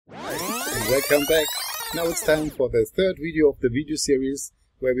Welcome back. Now it's time for the third video of the video series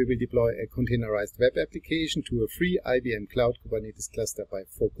where we will deploy a containerized web application to a free IBM Cloud Kubernetes cluster by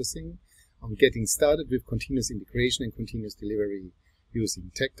focusing on getting started with continuous integration and continuous delivery using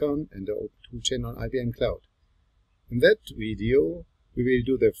Tekton and the Open Toolchain on IBM Cloud. In that video, we will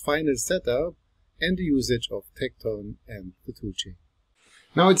do the final setup and the usage of Tekton and the toolchain.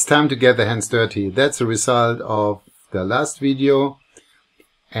 Now it's time to get the hands dirty. That's a result of the last video.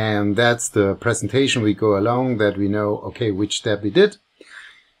 And that's the presentation we go along, that we know, okay, which step we did.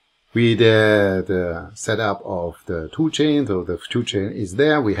 We did the setup of the toolchain, so the toolchain is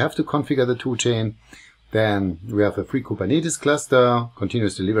there. We have to configure the toolchain. Then we have the free Kubernetes cluster,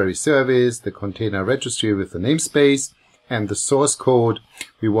 continuous delivery service, the container registry with the namespace, and the source code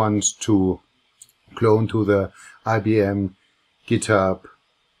we want to clone to the IBM GitHub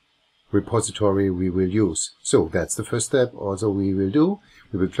repository we will use. So that's the first step also we will do.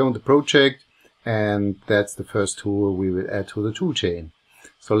 We will clone the project, and that's the first tool we will add to the toolchain.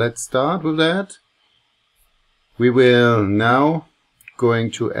 So let's start with that. We will now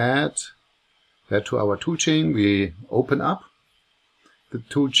going to add that to our toolchain. We open up the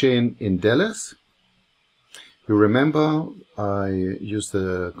toolchain in Dallas. You remember I use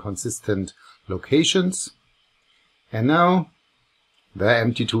the consistent locations, and now the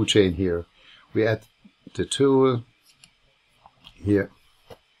empty toolchain here. We add the tool here.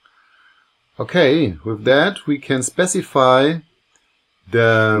 Okay, with that we can specify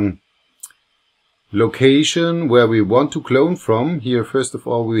the location where we want to clone from. Here, first of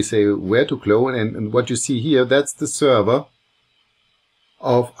all, we say where to clone, and what you see here, that's the server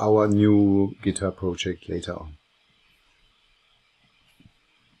of our new GitHub project later on.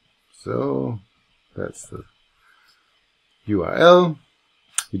 So that's the URL.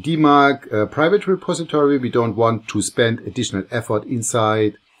 We demark a private repository. We don't want to spend additional effort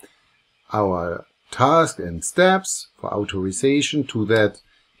inside our task and steps for authorization to that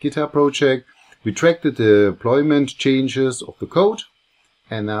GitHub project. We track the deployment changes of the code,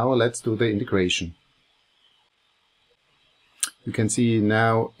 and now let's do the integration. You can see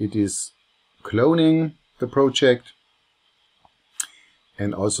now it is cloning the project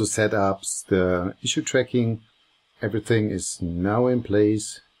and also set up the issue tracking. Everything is now in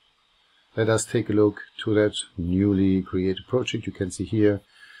place. Let us take a look to that newly created project. You can see here,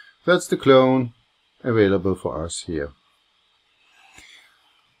 that's the clone available for us here.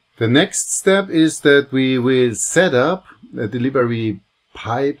 The next step is that we will set up a delivery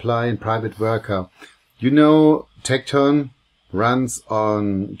pipeline private worker. You know, Tekton runs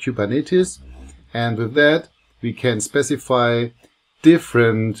on Kubernetes, and with that we can specify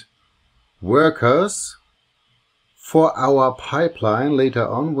different workers for our pipeline later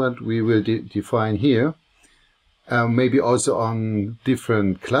on, what we will define here. Maybe also on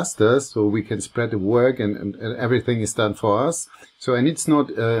different clusters, so we can spread the work and everything is done for us. So, and it's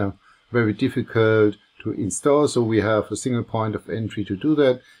not very difficult to install, so we have a single point of entry to do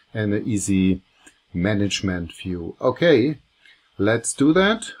that and an easy management view. Okay, let's do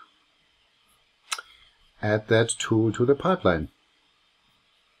that. Add that tool to the pipeline.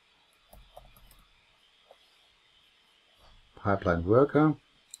 Pipeline worker,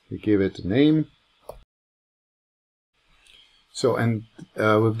 we give it a name. So, and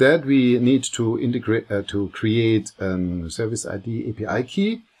with that we need to integrate to create a service ID API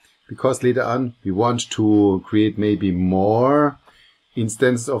key, because later on we want to create maybe more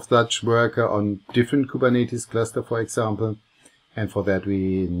instances of such worker on different Kubernetes cluster, for example, and for that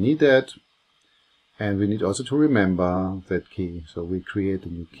we need that, and we need also to remember that key. So we create a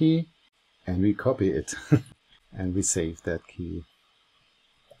new key and we copy it and we save that key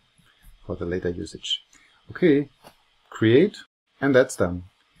for the later usage. Okay, create, and that's done.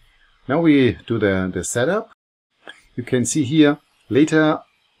 Now we do the setup. You can see here, later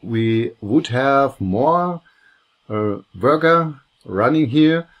we would have more worker running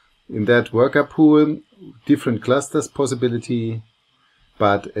here in that worker pool, different clusters possibility,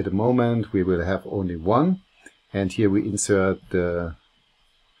 but at the moment we will have only one, and here we insert the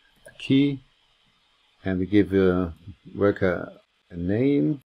key and we give the worker a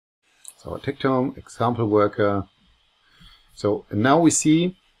name. So Tekton example worker. So now we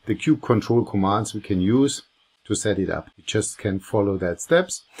see the kube control commands we can use to set it up. You just can follow that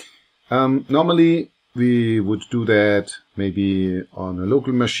steps. Normally we would do that maybe on a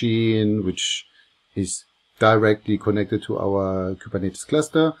local machine which is directly connected to our Kubernetes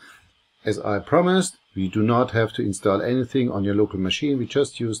cluster. As I promised, we do not have to install anything on your local machine. We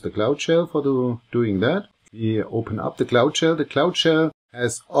just use the Cloud Shell for doing that. We open up the Cloud Shell. The Cloud Shell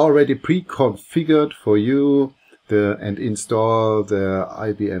has already pre-configured for you and install the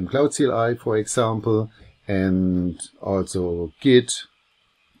IBM Cloud CLI, for example, and also Git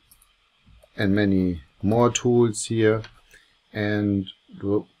and many more tools here. And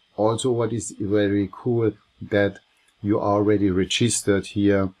also what is very cool, that you are already registered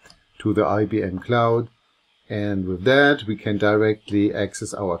here to the IBM Cloud, and with that we can directly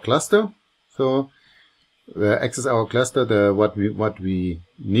access our cluster. So access our cluster, what we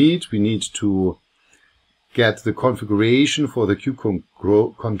need to get the configuration for the queue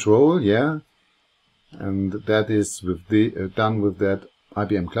control, yeah, and that is with the done with that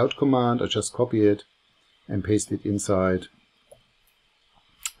IBM Cloud command. I just copy it and paste it inside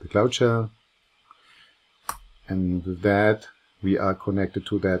the Cloud Shell, and with that we are connected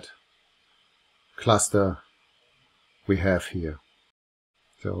to that cluster we have here.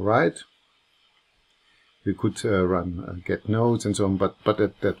 So right, we could run get nodes and so on, but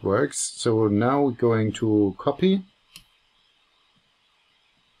that works. So now we're going to copy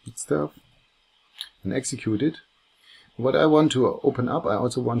stuff and execute it. What I want to open up, I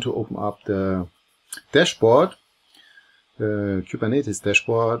also want to open up the dashboard, the Kubernetes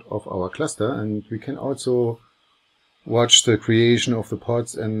dashboard of our cluster, and we can also watch the creation of the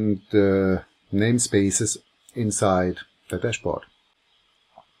pods and the namespaces inside the dashboard.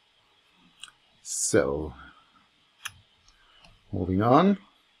 So, moving on,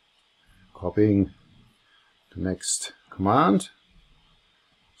 copying the next command.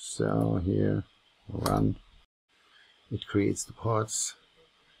 So here, run. It creates the pods,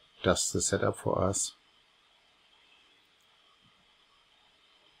 does the setup for us.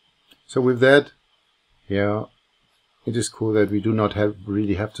 So with that, yeah, it is cool that we do not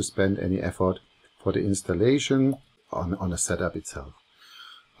really have to spend any effort for the installation on the setup itself.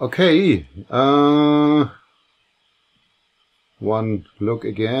 Okay, one look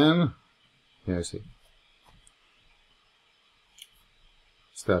again. Yeah, I see.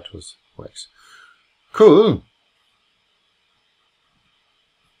 Status works. Cool.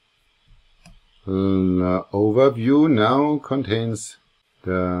 Overview now contains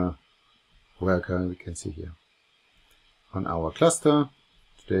the worker we can see here on our cluster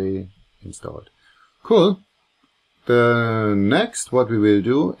today installed. Cool. The next what we will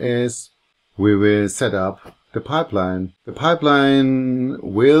do is we will set up the pipeline. The pipeline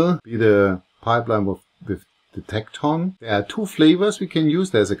will be the pipeline with the Tekton. There are two flavors we can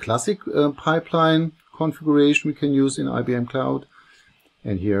use. There's a classic pipeline configuration we can use in IBM Cloud,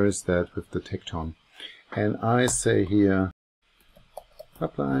 and here is that with the Tekton. And I say here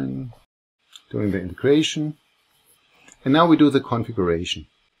pipeline, doing the integration, and now we do the configuration.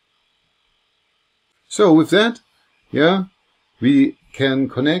 So with that, yeah, we can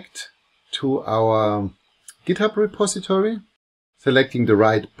connect to our GitHub repository, selecting the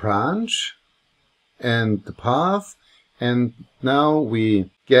right branch and the path, and now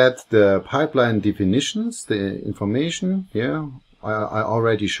we get the pipeline definitions, the information. Yeah, I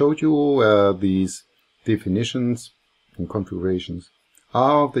already showed you where these definitions and configurations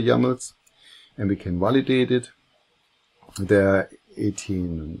are of the YAMLs, and we can validate it. There are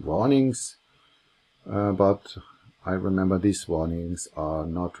 18 warnings, but I remember these warnings are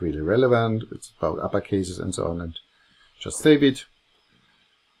not really relevant. It's about uppercases and so on, and just save it.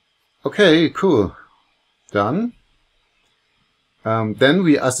 Okay, cool. Done. Then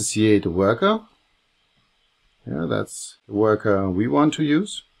we associate a worker. Yeah, that's the worker we want to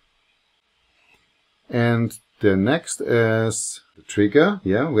use. And the next is the trigger.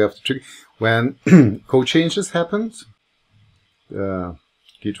 Yeah, we have the trigger when code changes happen.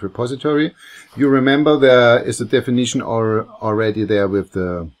 Git repository. You remember there is a definition already there with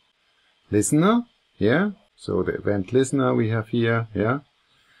the listener. Yeah, so the event listener we have here. Yeah,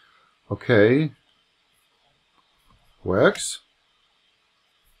 okay, works.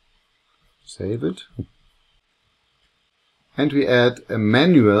 Save it, and we add a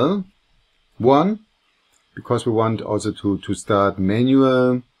manual one because we want also to start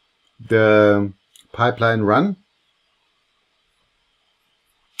manual the pipeline run.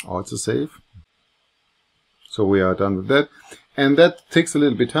 Also save. So we are done with that, and that takes a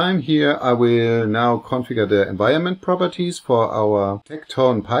little bit of time. Here I will now configure the environment properties for our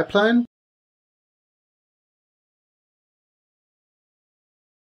Tekton pipeline.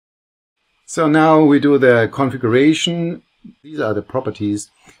 So now we do the configuration. These are the properties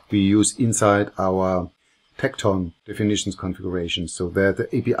we use inside our Tekton definitions configuration. So that the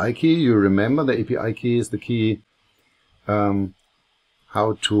API key, you remember the API key is the key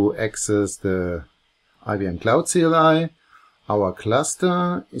how to access the IBM Cloud CLI. Our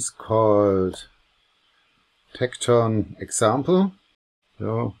cluster is called Tekton example.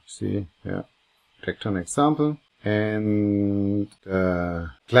 So see, yeah, Tekton example. And the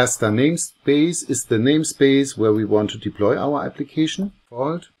cluster namespace is the namespace where we want to deploy our application.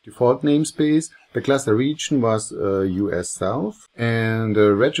 Default namespace. The cluster region was US South. And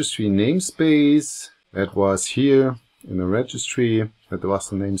the registry namespace, that was here in the registry. That was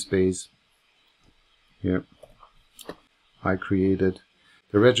the namespace. Here I created.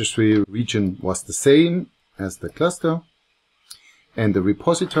 The registry region was the same as the cluster. And the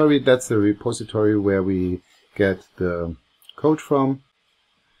repository, that's the repository where we get the code from.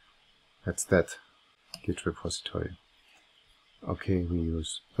 That's that Git repository. Okay, we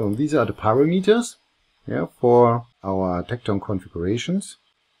use. So these are the parameters, yeah, for our Tekton configurations.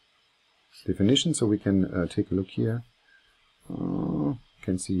 Definition, so we can take a look here. You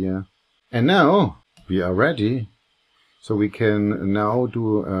can see here. And now we are ready. So we can now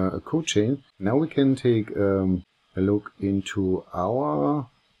do a code chain. Now we can take a look into our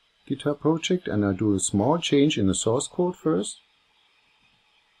GitHub project, and I do a small change in the source code first.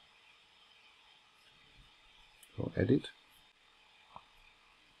 So edit.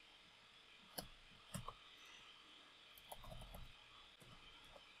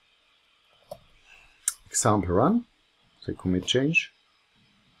 Example run. Say commit change.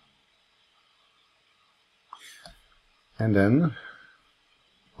 And then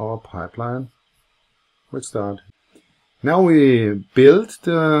our pipeline will start. Now we build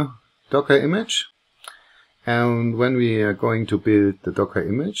the Docker image, and when we are going to build the Docker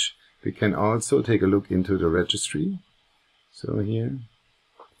image, we can also take a look into the registry. So here, in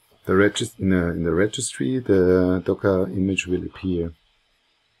the registry, the Docker image will appear.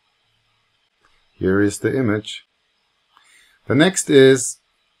 Here is the image. The next is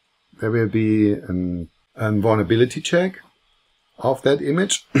there will be a vulnerability check of that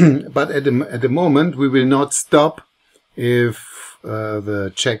image, but at the moment we will not stop if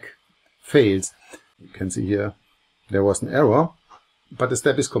the check fails. You can see here there was an error, but the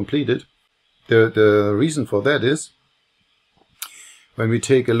step is completed. The reason for that is when we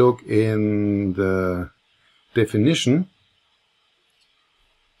take a look in the definition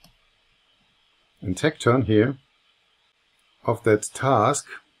in Tekton here of that task.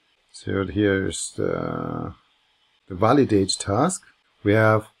 So here is the validate task. We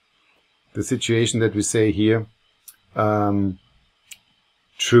have the situation that we say here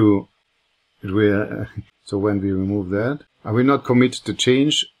true. It will so when we remove that, I will not commit the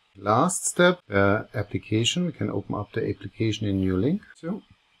change. Last step, application. We can open up the application in new link. So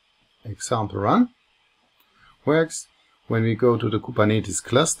example run works. When we go to the Kubernetes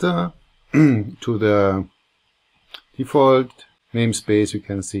cluster, to the default namespace, you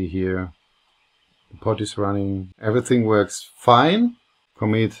can see here the pod is running. Everything works fine.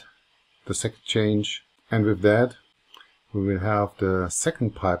 Commit the second change, and with that we will have the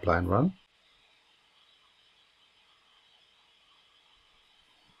second pipeline run.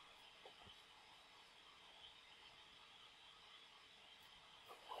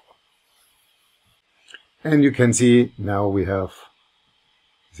 And you can see now we have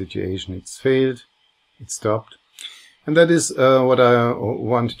the situation. It's failed, it stopped. And that is what I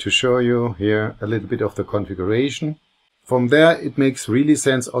wanted to show you here, a little bit of the configuration. From there, it makes really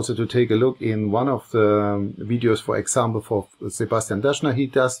sense also to take a look in one of the videos, for example, for Sebastian Daschner. He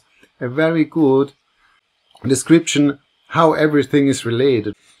does a very good description how everything is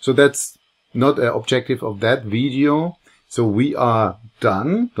related. So that's not an objective of that video. So we are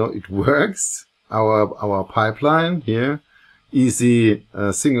done. So it works. Our pipeline here, easy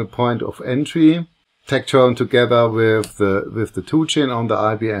single point of entry. Tekton together with the toolchain on the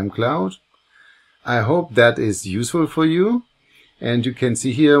IBM Cloud. I hope that is useful for you. And you can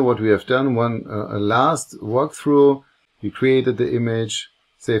see here what we have done. A last walkthrough. We created the image,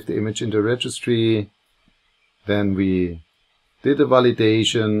 saved the image in the registry. Then we did a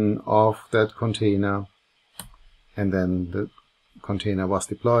validation of that container. And then the container was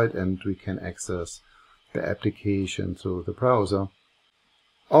deployed and we can access the application through the browser.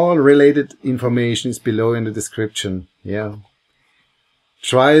 All related information is below in the description. Yeah.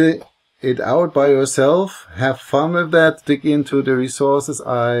 Try it out by yourself. Have fun with that. Dig into the resources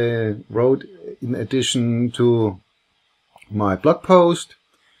I wrote in addition to my blog post.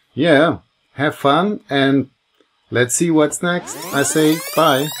 Yeah. Have fun and let's see what's next. I say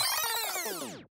bye.